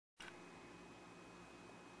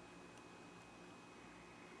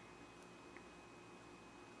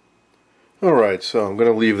Alright, so I'm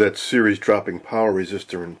going to leave that series dropping power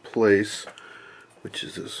resistor in place, which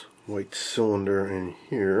is this white cylinder in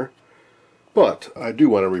here. But I do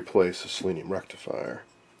want to replace the selenium rectifier.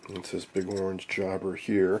 It's this big orange jobber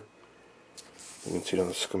here. You can see it on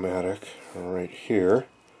the schematic right here.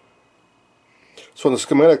 So in the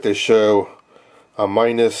schematic they show a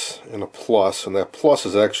minus and a plus, and that plus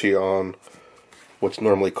is actually on what's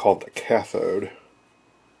normally called the cathode.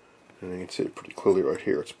 And you can see it pretty clearly right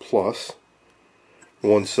here. It's plus.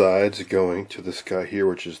 One side's going to this guy here,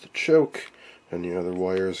 which is the choke, and the other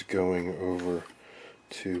wire is going over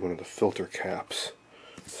to one of the filter caps.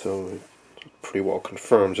 So it pretty well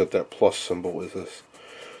confirms that that plus symbol is this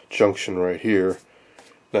junction right here.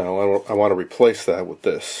 Now I want to replace that with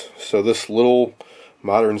this. So this little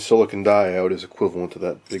modern silicon diode is equivalent to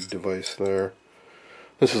that big device there.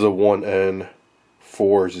 This is a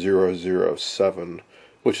 1N4007,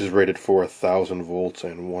 which is rated for 1000 volts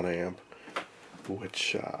and 1 amp.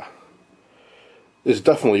 Which is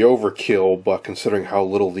definitely overkill, but considering how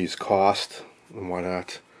little these cost, why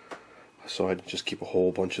not? So I just keep a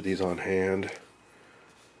whole bunch of these on hand.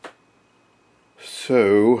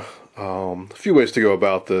 So, a few ways to go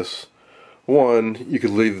about this. One, you could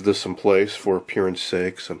leave this in place for appearance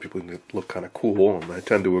sake. Some people think it look kind of cool, and I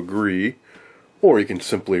tend to agree. Or you can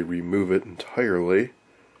simply remove it entirely,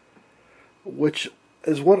 which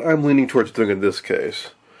is what I'm leaning towards doing in this case.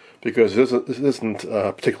 Because this isn't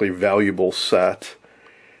a particularly valuable set,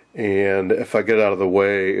 and if I get it out of the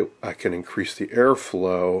way, I can increase the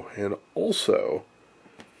airflow. And also,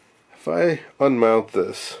 if I unmount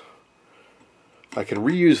this, I can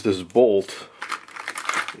reuse this bolt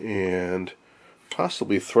and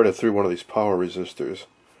possibly thread it through one of these power resistors.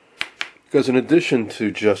 Because in addition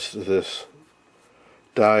to just this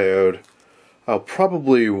diode, I'll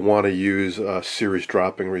probably want to use a series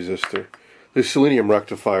dropping resistor. The selenium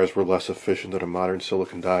rectifiers were less efficient than a modern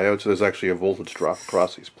silicon diode, so there's actually a voltage drop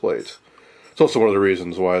across these plates. It's also one of the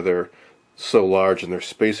reasons why they're so large, and their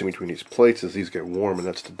spacing between these plates as these get warm, and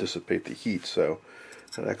that's to dissipate the heat, so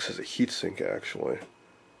that acts as a heat sink actually.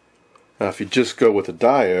 Now if you just go with a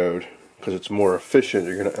diode, because it's more efficient,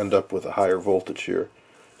 you're going to end up with a higher voltage here.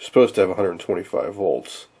 You're supposed to have 125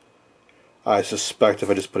 volts. I suspect if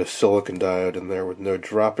I just put a silicon diode in there with no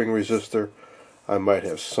dropping resistor, I might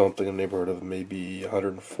have something in the neighborhood of maybe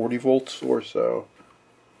 140 volts or so.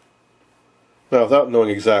 Now, without knowing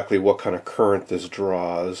exactly what kind of current this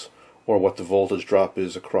draws, or what the voltage drop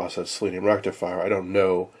is across that selenium rectifier, I don't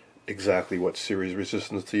know exactly what series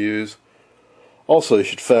resistance to use. Also, you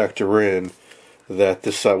should factor in that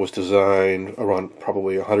this set was designed around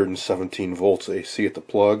probably 117 volts AC at the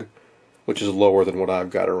plug, which is lower than what I've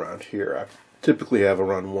got around here. I typically have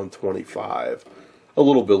around 125. A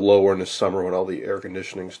little bit lower in the summer when all the air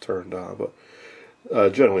conditioning's turned on, but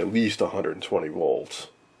generally at least 120 volts.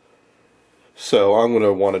 So I'm going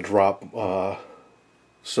to want to drop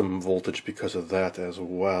some voltage because of that as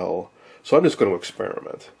well. So I'm just going to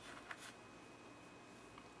experiment.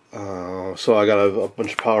 So I got a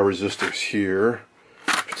bunch of power resistors here.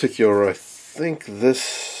 In particular, I think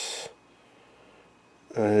this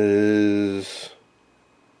is...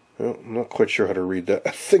 I'm not quite sure how to read that.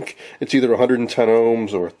 I think it's either 110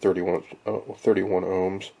 ohms or 31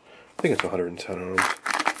 ohms. I think it's 110 ohms.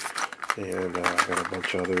 And I got a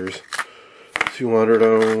bunch of others. 200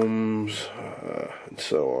 ohms, and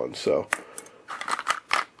so on. So,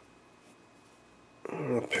 I'm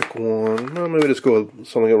going to pick one. No, maybe just go with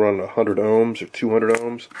something around 100 ohms or 200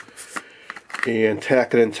 ohms. And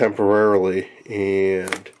tack it in temporarily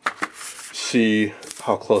and see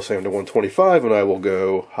how close I am to 125, and I will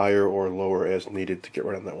go higher or lower as needed to get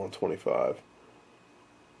rid of that 125.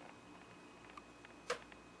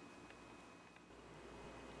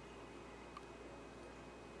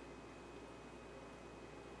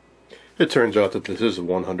 It turns out that this is a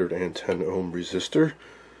 110 ohm resistor,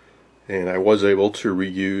 and I was able to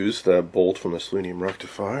reuse that bolt from the selenium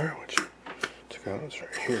rectifier, which I took out. It's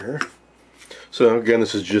right here. So again,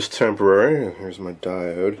 this is just temporary. Here's my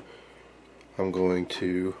diode. I'm going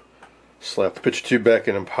to slap the pitch tube back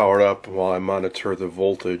in and power it up while I monitor the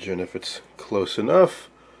voltage, and if it's close enough,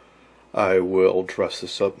 I will dress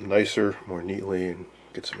this up nicer, more neatly, and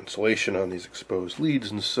get some insulation on these exposed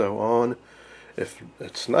leads and so on. If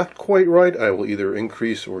it's not quite right, I will either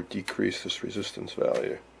increase or decrease this resistance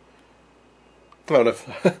value. Well, I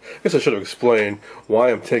guess I should have explained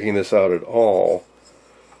why I'm taking this out at all.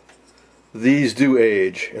 These do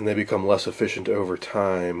age, and they become less efficient over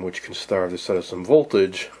time, which can starve the set of some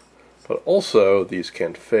voltage, but also these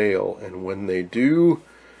can fail, and when they do,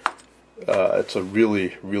 it's a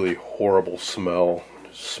really, really horrible smell.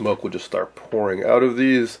 Smoke will just start pouring out of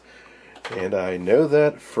these, And I know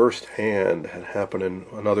that firsthand. Had happened in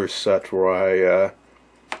another set where I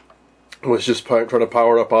was just trying to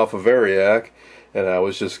power it up off of Variac, and I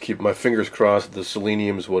was just keeping my fingers crossed that the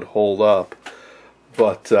seleniums would hold up.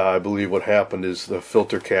 But I believe what happened is the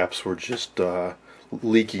filter caps were just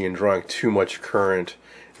leaky and drawing too much current,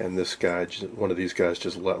 and this guy, one of these guys,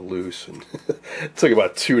 just let loose, and it took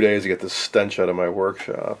about 2 days to get the stench out of my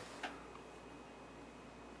workshop.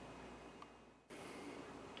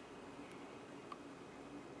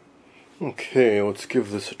 Okay, let's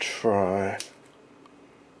give this a try.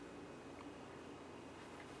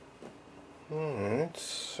 Alright,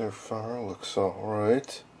 so far looks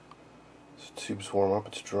alright. This tube's warm up,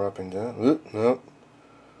 it's dropping down. Oop, no.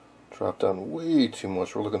 Dropped down way too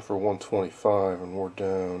much. We're looking for 125 and we're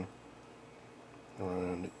down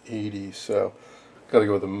around 80, so gotta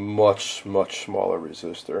go with a much smaller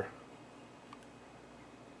resistor.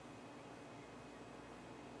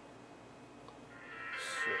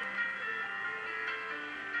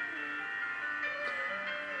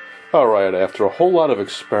 Alright, after a whole lot of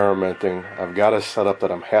experimenting, I've got a setup that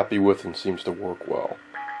I'm happy with and seems to work well.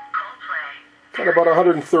 Got about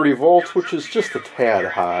 130 volts, which is just a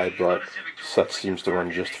tad high, but set seems to run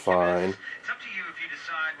just fine.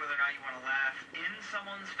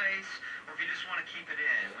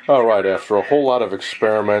 Alright, after a whole lot of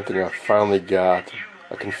experimenting, I've finally got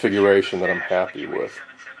a configuration that I'm happy with.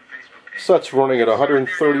 Set's running at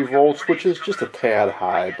 130 volts, which is just a tad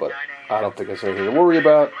high, but I don't think there's anything to worry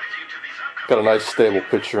about. Got a nice stable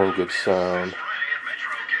picture and good sound.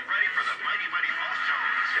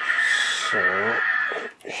 So,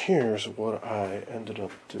 here's what I ended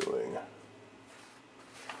up doing.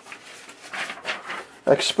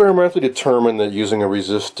 I experimentally determined that using a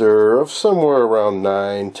resistor of somewhere around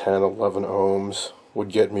 9, 10, 11 ohms would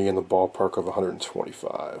get me in the ballpark of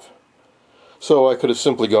 125. So I could have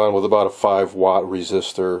simply gone with about a 5-watt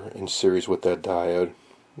resistor in series with that diode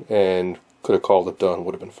and could have called it done,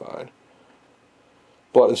 would have been fine.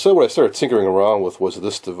 But instead what I started tinkering around with was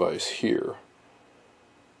this device here,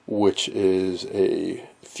 which is a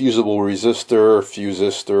fusible resistor,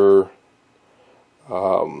 fusistor.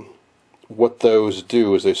 What those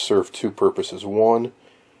do is they serve two purposes. One,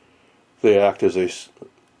 they act as a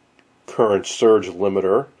current surge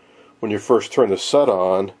limiter. When you first turn the set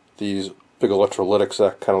on, these big electrolytics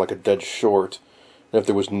act kind of like a dead short. And if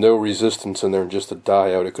there was no resistance in there and just a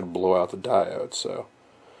diode, it could blow out the diode. So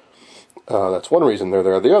that's one reason they're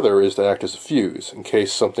there. The other is to act as a fuse. In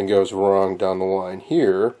case something goes wrong down the line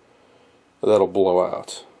here, that'll blow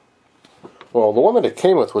out. Well, the one that it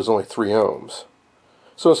came with was only 3 ohms.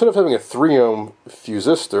 So instead of having a 3 ohm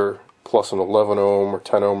fusistor plus an 11 ohm or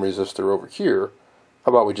 10 ohm resistor over here,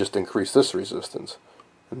 how about we just increase this resistance?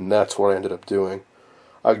 And that's what I ended up doing.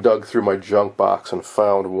 I dug through my junk box and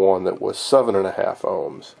found one that was 7.5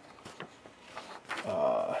 ohms.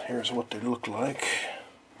 Here's what they look like.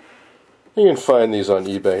 You can find these on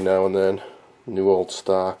eBay now and then, new old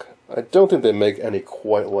stock. I don't think they make any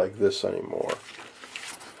quite like this anymore.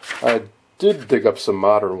 I did dig up some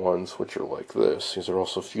modern ones, which are like this. These are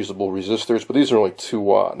also fusible resistors, but these are only 2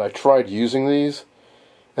 watt. And I tried using these,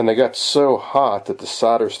 and they got so hot that the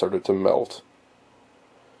solder started to melt.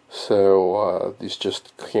 So these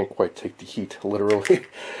just can't quite take the heat, literally.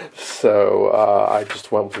 So I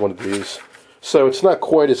just went with one of these. So it's not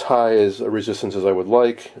quite as high as a resistance as I would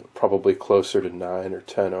like, probably closer to 9 or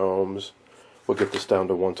 10 ohms. We'll get this down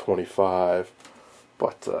to 125.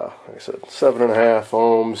 But like I said, 7.5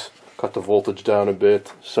 ohms. Cut the voltage down a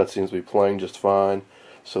bit. Set seems to be playing just fine.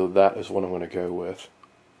 So that is what I'm going to go with.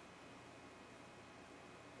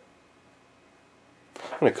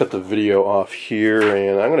 I'm going to cut the video off here,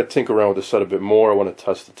 and I'm going to tinker around with the set a bit more. I want to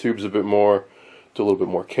test the tubes a bit more, do a little bit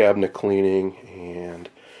more cabinet cleaning, and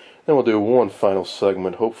then we'll do one final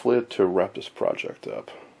segment, hopefully, to wrap this project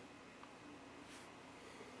up.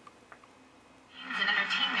 In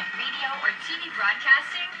entertainment, radio, or TV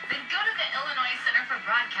broadcasting? Then go to the Illinois Center for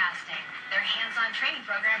Broadcasting. Their hands-on training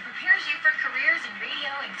program prepares you for careers in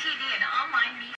radio and TV and online media.